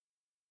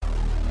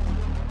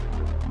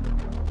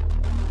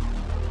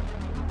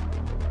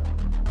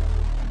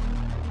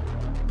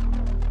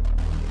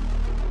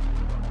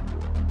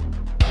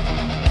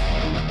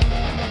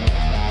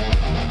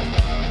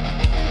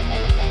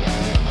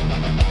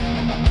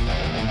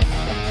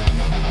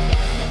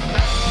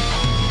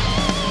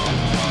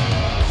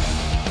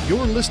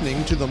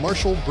listening to The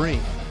Martial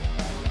Brain,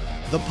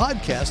 the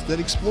podcast that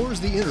explores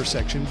the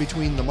intersection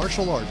between the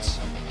martial arts,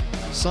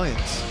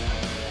 science,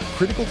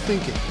 critical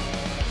thinking,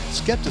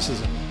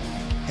 skepticism,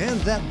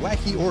 and that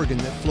wacky organ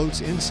that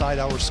floats inside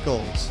our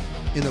skulls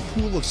in a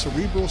pool of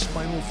cerebral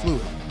spinal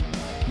fluid,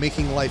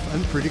 making life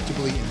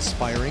unpredictably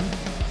inspiring,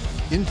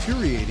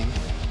 infuriating,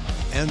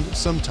 and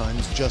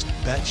sometimes just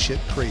batshit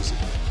crazy.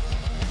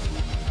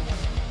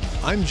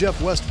 I'm Jeff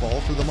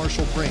Westfall for The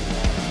Martial Brain.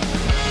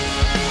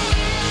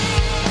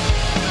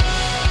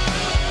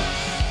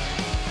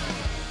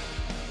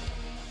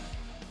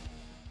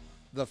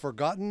 The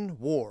Forgotten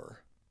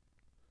War.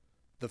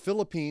 The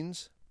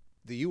Philippines,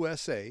 the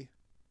USA,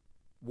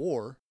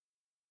 war,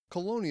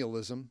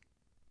 colonialism,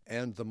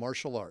 and the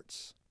martial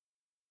arts.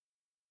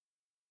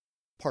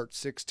 Part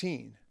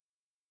 16.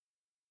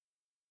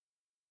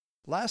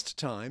 Last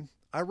time,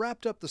 I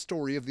wrapped up the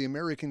story of the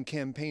American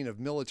campaign of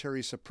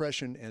military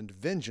suppression and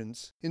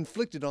vengeance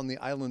inflicted on the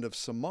island of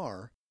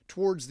Samar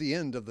towards the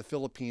end of the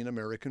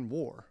Philippine-American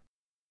War.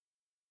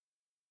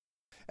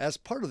 As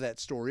part of that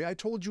story, I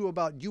told you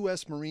about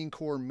U.S. Marine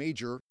Corps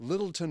Major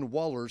Littleton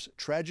Waller's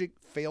tragic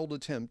failed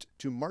attempt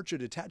to march a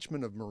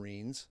detachment of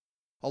Marines,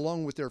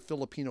 along with their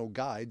Filipino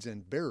guides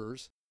and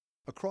bearers,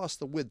 across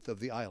the width of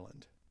the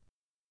island.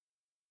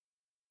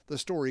 The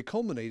story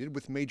culminated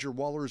with Major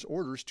Waller's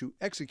orders to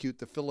execute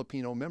the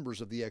Filipino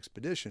members of the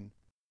expedition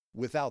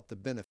without the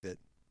benefit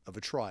of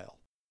a trial.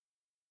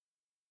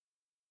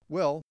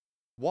 Well,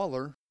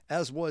 Waller,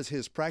 as was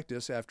his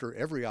practice after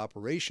every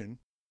operation,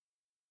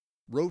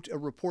 wrote a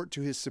report to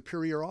his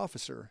superior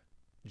officer,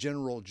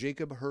 General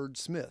Jacob Hurd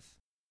Smith,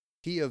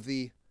 he of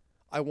the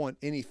 "I want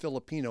any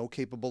Filipino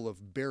capable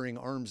of bearing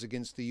arms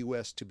against the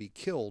U.S. to be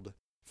killed"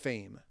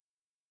 fame.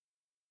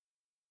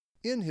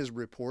 In his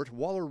report,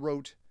 Waller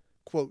wrote,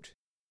 quote,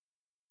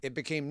 "It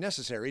became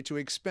necessary to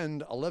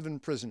expend 11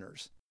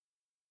 prisoners,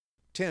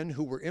 10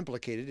 who were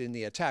implicated in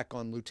the attack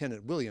on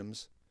Lieutenant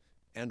Williams,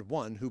 and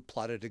 1 who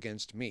plotted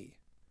against me."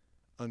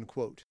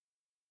 Unquote.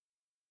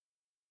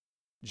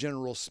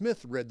 General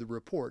Smith read the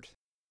report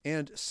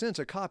and sent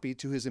a copy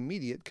to his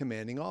immediate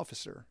commanding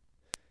officer,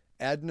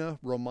 Adna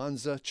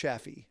Romanza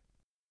Chaffee,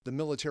 the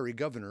military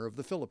governor of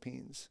the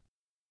Philippines.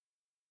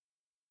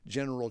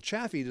 General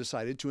Chaffee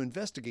decided to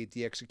investigate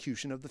the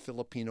execution of the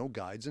Filipino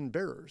guides and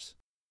bearers.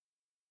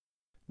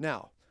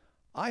 Now,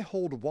 I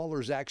hold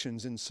Waller's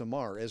actions in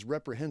Samar as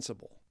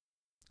reprehensible,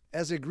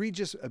 as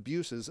egregious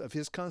abuses of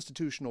his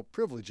constitutional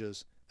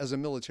privileges as a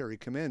military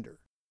commander.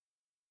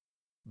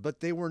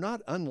 But they were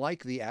not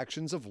unlike the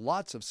actions of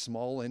lots of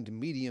small and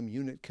medium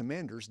unit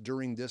commanders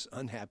during this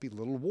unhappy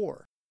little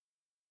war.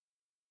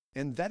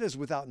 And that is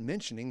without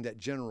mentioning that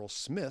General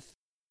Smith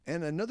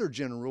and another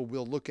general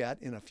we'll look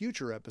at in a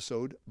future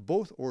episode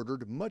both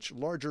ordered much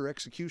larger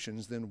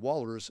executions than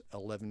Waller's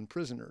 11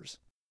 prisoners.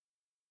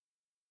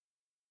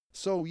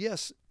 So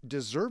yes,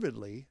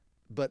 deservedly,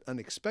 but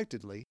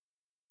unexpectedly,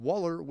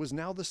 Waller was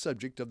now the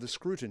subject of the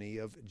scrutiny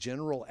of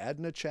General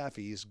Adna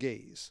Chaffee's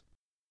gaze.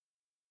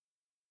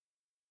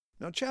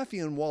 Now, Chaffee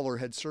and Waller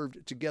had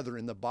served together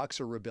in the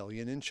Boxer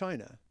Rebellion in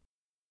China.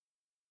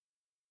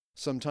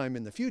 Sometime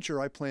in the future,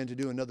 I plan to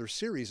do another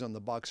series on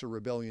the Boxer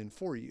Rebellion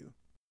for you.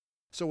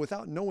 So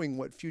without knowing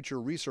what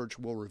future research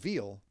will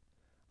reveal,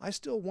 I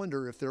still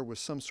wonder if there was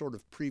some sort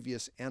of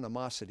previous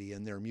animosity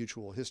in their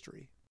mutual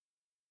history.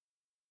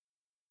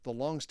 The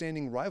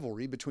long-standing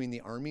rivalry between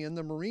the Army and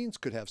the Marines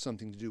could have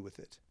something to do with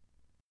it.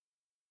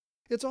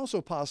 It's also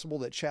possible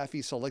that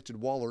Chaffee selected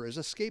Waller as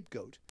a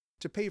scapegoat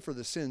to pay for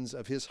the sins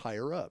of his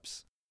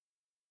higher-ups.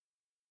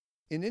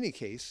 In any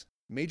case,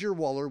 Major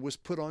Waller was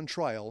put on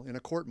trial in a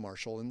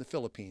court-martial in the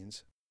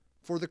Philippines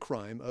for the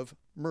crime of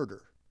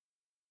murder.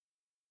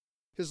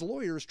 His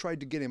lawyers tried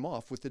to get him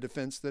off with the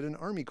defense that an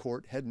Army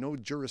court had no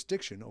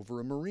jurisdiction over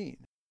a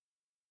Marine.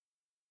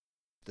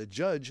 The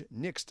judge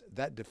nixed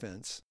that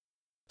defense,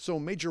 so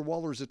Major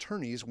Waller's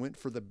attorneys went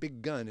for the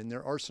big gun in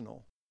their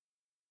arsenal.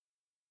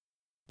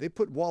 They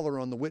put Waller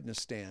on the witness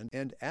stand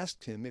and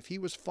asked him if he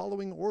was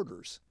following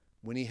orders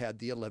when he had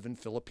the 11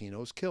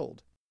 Filipinos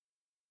killed.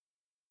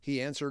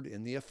 He answered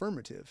in the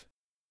affirmative,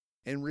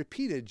 and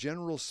repeated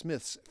General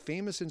Smith's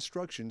famous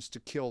instructions to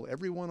kill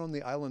everyone on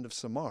the island of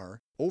Samar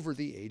over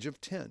the age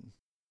of 10.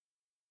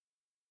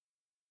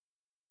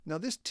 Now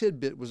this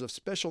tidbit was of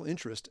special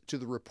interest to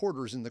the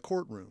reporters in the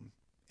courtroom,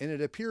 and it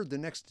appeared the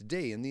next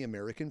day in the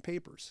American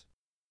papers.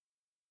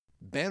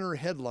 Banner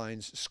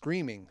headlines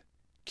screaming,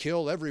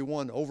 "Kill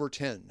everyone over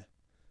 10,"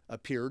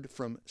 appeared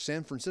from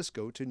San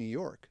Francisco to New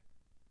York.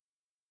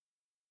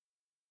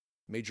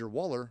 Major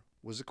Waller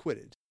was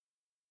acquitted.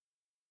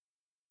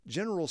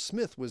 General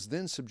Smith was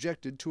then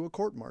subjected to a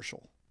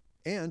court-martial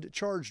and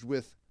charged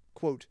with,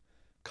 quote,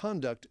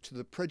 "conduct to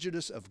the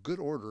prejudice of good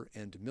order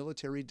and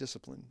military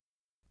discipline,"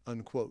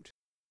 unquote.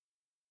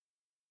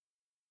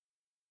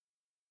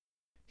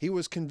 He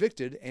was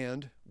convicted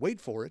and,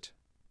 wait for it,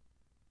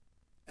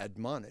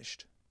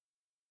 admonished.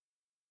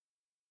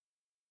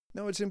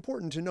 Now, it's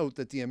important to note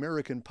that the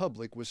American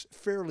public was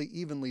fairly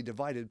evenly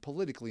divided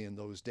politically in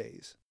those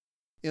days,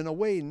 in a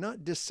way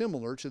not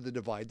dissimilar to the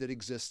divide that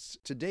exists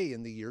today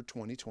in the year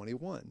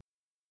 2021.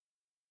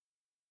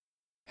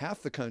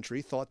 Half the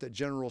country thought that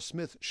General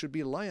Smith should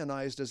be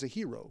lionized as a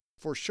hero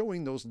for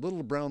showing those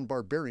little brown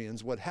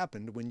barbarians what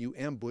happened when you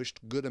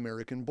ambushed good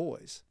American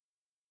boys.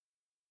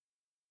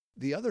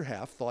 The other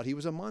half thought he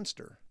was a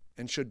monster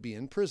and should be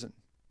in prison.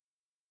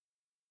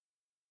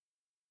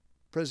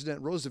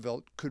 President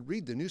Roosevelt could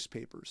read the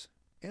newspapers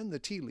and the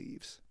tea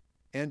leaves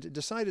and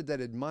decided that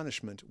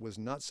admonishment was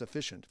not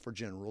sufficient for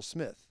General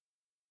Smith.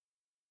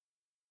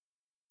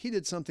 He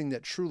did something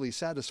that truly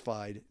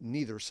satisfied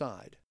neither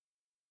side.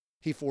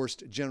 He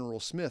forced General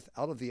Smith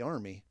out of the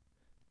Army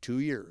 2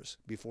 years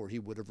before he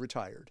would have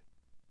retired.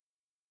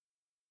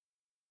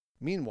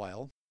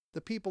 Meanwhile,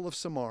 the people of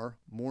Samar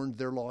mourned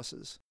their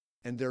losses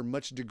and their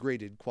much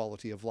degraded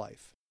quality of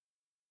life.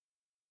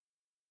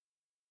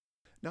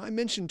 Now, I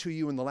mentioned to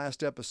you in the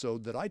last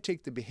episode that I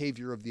take the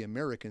behavior of the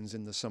Americans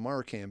in the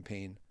Samar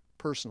campaign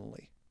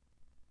personally.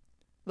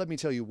 Let me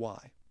tell you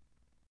why.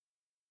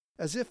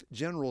 As if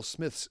General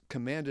Smith's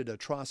commanded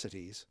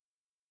atrocities,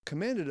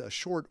 commanded a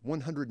short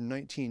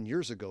 119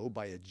 years ago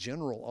by a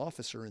general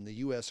officer in the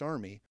U.S.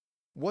 Army,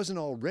 wasn't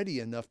already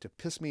enough to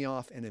piss me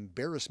off and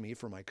embarrass me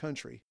for my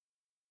country.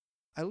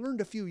 I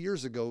learned a few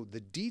years ago the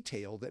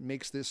detail that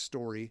makes this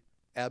story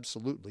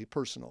absolutely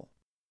personal.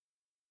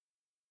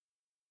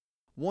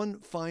 One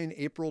fine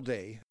April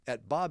day,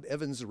 at Bob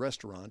Evans'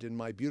 restaurant in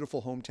my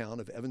beautiful hometown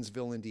of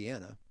Evansville,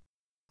 Indiana,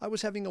 I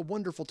was having a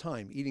wonderful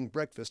time eating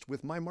breakfast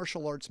with my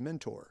martial arts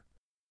mentor,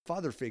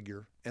 father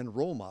figure, and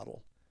role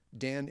model,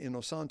 Dan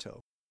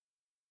Inosanto,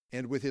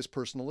 and with his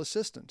personal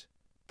assistant,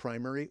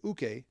 Primary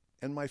Uke,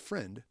 and my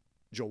friend,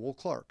 Joel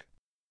Clark.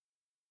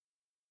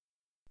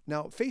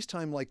 Now,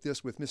 FaceTime like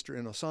this with Mr.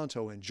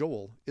 Inosanto and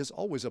Joel is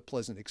always a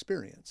pleasant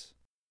experience.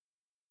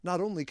 Not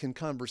only can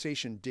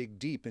conversation dig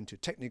deep into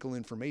technical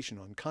information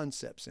on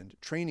concepts and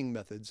training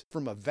methods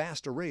from a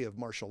vast array of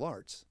martial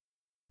arts,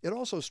 it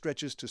also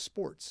stretches to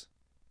sports,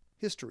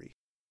 history,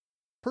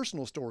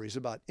 personal stories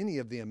about any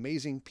of the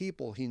amazing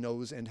people he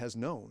knows and has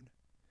known,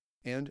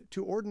 and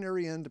to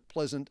ordinary and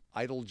pleasant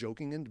idle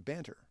joking and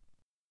banter.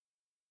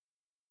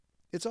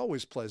 It's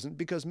always pleasant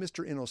because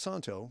Mr.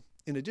 Inosanto,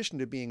 in addition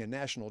to being a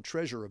national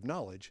treasure of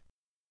knowledge,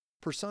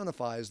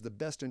 personifies the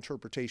best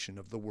interpretation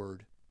of the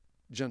word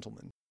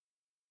gentleman.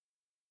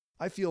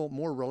 I feel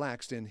more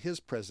relaxed in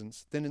his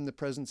presence than in the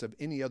presence of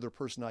any other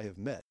person I have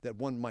met that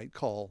one might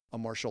call a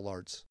martial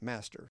arts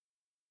master.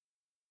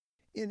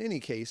 In any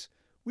case,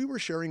 we were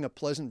sharing a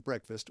pleasant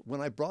breakfast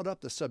when I brought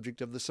up the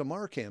subject of the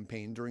Samar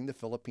campaign during the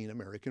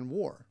Philippine-American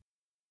War.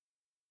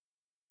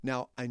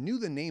 Now, I knew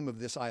the name of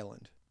this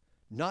island,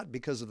 not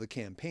because of the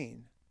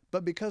campaign,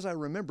 but because I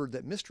remembered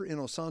that Mr.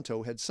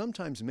 Inosanto had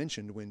sometimes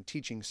mentioned when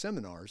teaching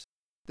seminars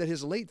that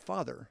his late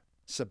father,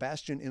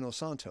 Sebastian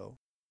Inosanto,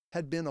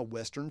 had been a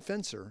Western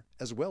fencer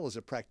as well as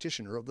a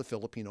practitioner of the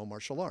Filipino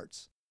martial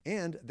arts,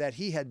 and that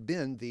he had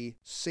been the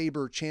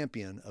saber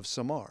champion of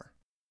Samar.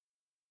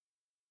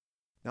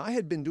 Now, I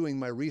had been doing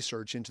my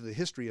research into the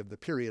history of the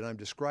period I'm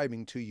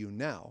describing to you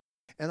now,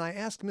 and I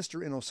asked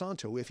Mr.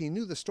 Inosanto if he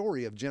knew the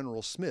story of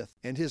General Smith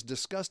and his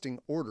disgusting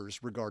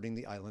orders regarding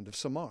the island of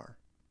Samar.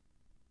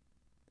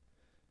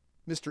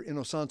 Mr.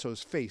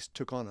 Inosanto's face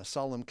took on a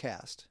solemn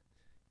cast,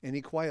 and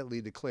he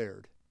quietly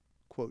declared,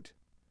 quote,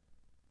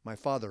 "My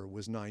father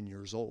was 9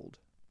 years old."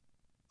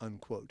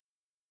 Unquote.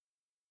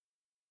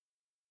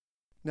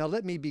 Now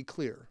let me be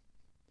clear.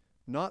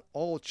 Not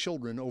all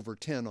children over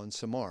 10 on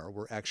Samar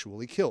were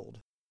actually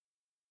killed.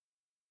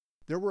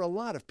 There were a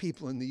lot of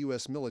people in the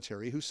U.S.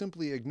 military who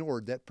simply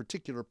ignored that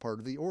particular part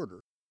of the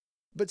order,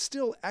 but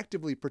still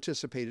actively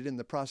participated in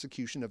the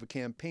prosecution of a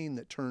campaign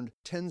that turned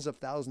tens of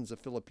thousands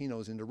of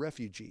Filipinos into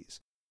refugees,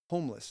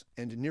 homeless,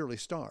 and nearly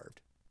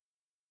starved.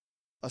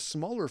 A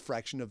smaller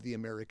fraction of the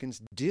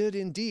Americans did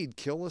indeed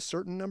kill a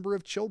certain number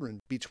of children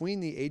between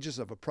the ages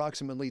of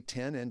approximately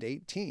 10 and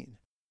 18,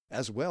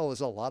 as well as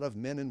a lot of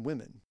men and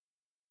women.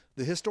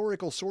 The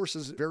historical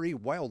sources vary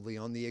wildly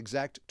on the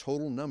exact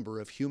total number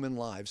of human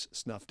lives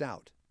snuffed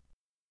out,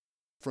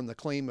 from the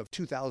claim of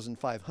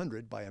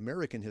 2,500 by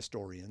American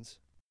historians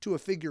to a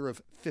figure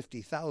of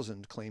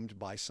 50,000 claimed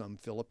by some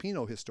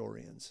Filipino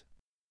historians.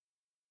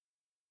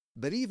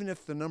 But even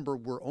if the number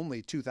were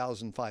only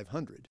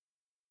 2,500,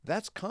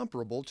 that's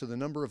comparable to the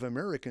number of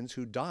Americans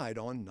who died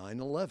on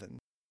 9/11.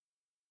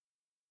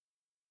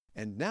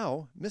 And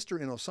now,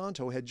 Mr.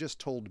 Inosanto had just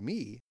told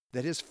me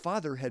that his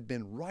father had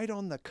been right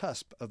on the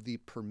cusp of the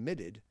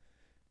permitted,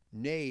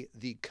 nay,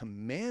 the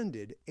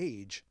commanded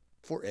age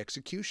for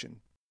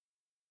execution.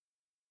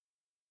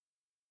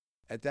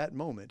 At that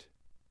moment,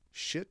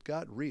 shit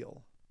got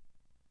real,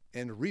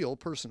 and real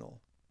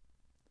personal.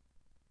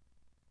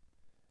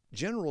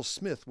 General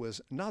Smith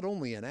was not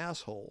only an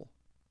asshole,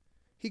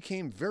 he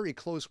came very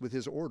close with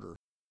his order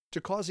to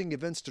causing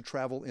events to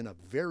travel in a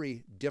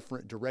very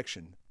different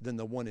direction than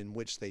the one in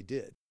which they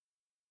did.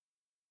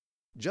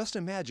 Just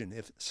imagine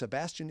if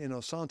Sebastian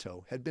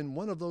Inosanto had been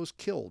one of those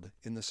killed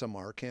in the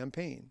Samar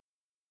campaign.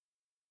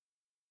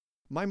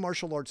 My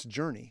martial arts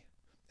journey,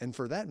 and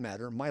for that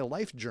matter, my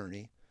life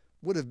journey,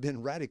 would have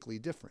been radically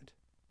different.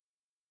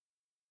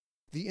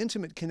 The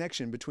intimate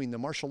connection between the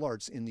martial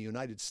arts in the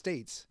United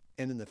States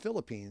and in the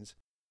Philippines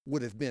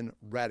would have been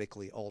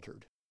radically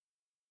altered.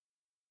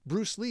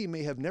 Bruce Lee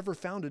may have never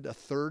founded a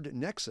third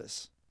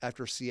nexus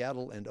after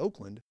Seattle and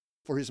Oakland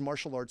for his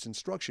martial arts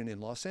instruction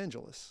in Los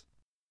Angeles.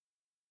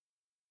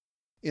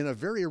 In a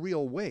very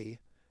real way,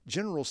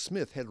 General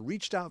Smith had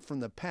reached out from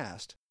the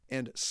past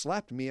and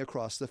slapped me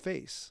across the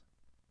face.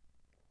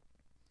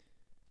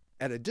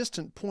 At a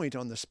distant point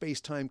on the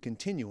space-time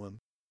continuum,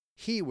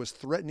 he was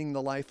threatening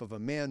the life of a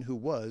man who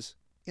was,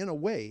 in a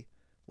way,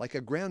 like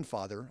a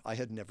grandfather I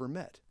had never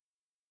met.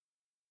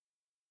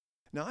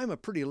 Now, I'm a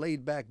pretty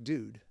laid-back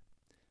dude,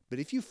 but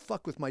if you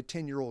fuck with my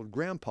 10-year-old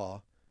grandpa,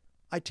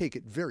 I take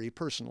it very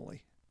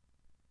personally.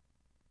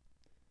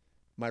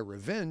 My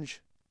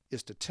revenge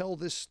is to tell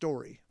this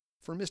story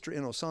for Mr.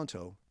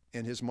 Inosanto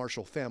and his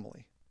martial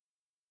family.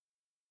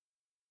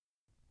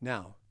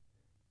 Now,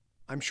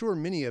 I'm sure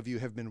many of you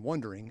have been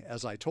wondering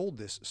as I told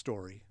this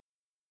story,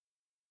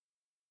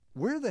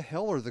 where the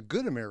hell are the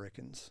good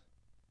Americans?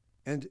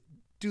 And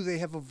do they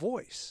have a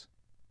voice?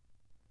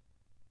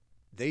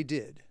 They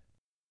did.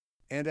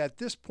 And at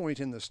this point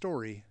in the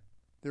story,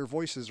 their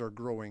voices are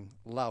growing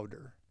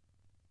louder.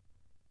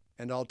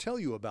 And I'll tell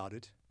you about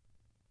it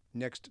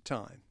next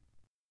time.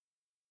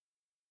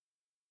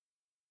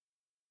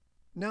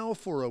 Now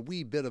for a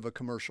wee bit of a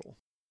commercial.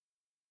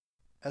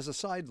 As a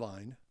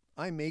sideline,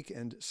 I make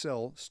and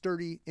sell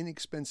sturdy,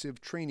 inexpensive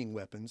training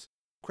weapons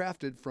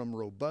crafted from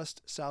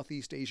robust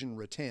Southeast Asian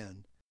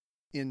rattan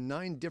in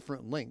 9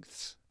 different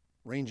lengths,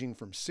 ranging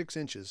from 6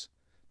 inches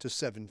to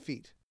 7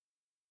 feet.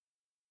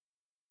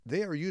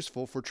 They are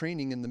useful for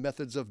training in the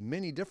methods of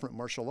many different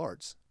martial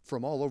arts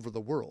from all over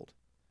the world,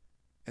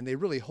 and they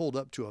really hold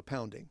up to a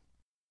pounding.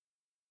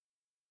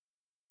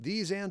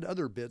 These and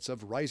other bits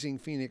of Rising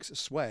Phoenix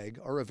swag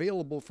are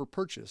available for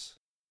purchase,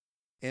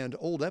 and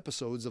old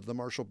episodes of the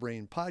Martial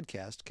Brain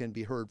podcast can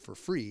be heard for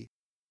free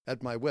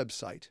at my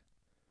website,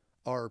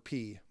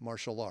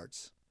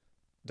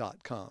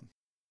 rpmartialarts.com.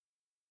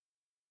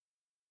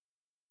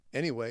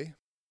 Anyway,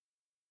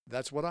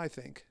 that's what I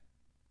think.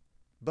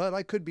 But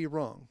I could be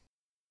wrong.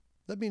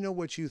 Let me know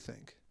what you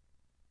think.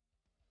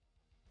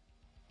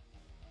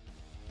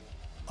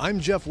 I'm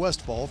Jeff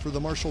Westfall for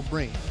the Martial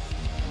Brain.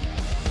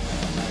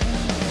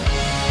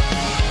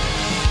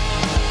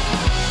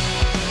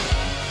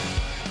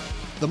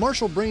 The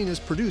Martial Brain is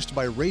produced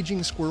by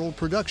Raging Squirrel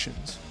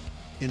Productions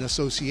in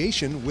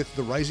association with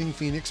the Rising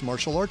Phoenix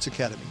Martial Arts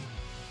Academy.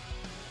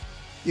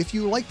 If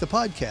you like the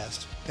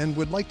podcast and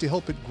would like to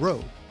help it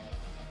grow,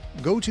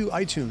 go to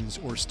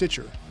iTunes or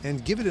Stitcher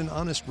and give it an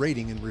honest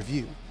rating and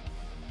review.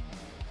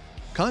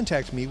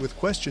 Contact me with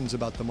questions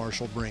about the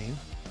Martial Brain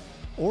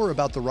or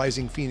about the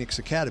Rising Phoenix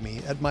Academy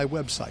at my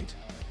website,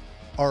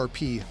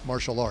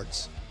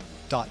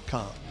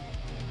 rpmartialarts.com.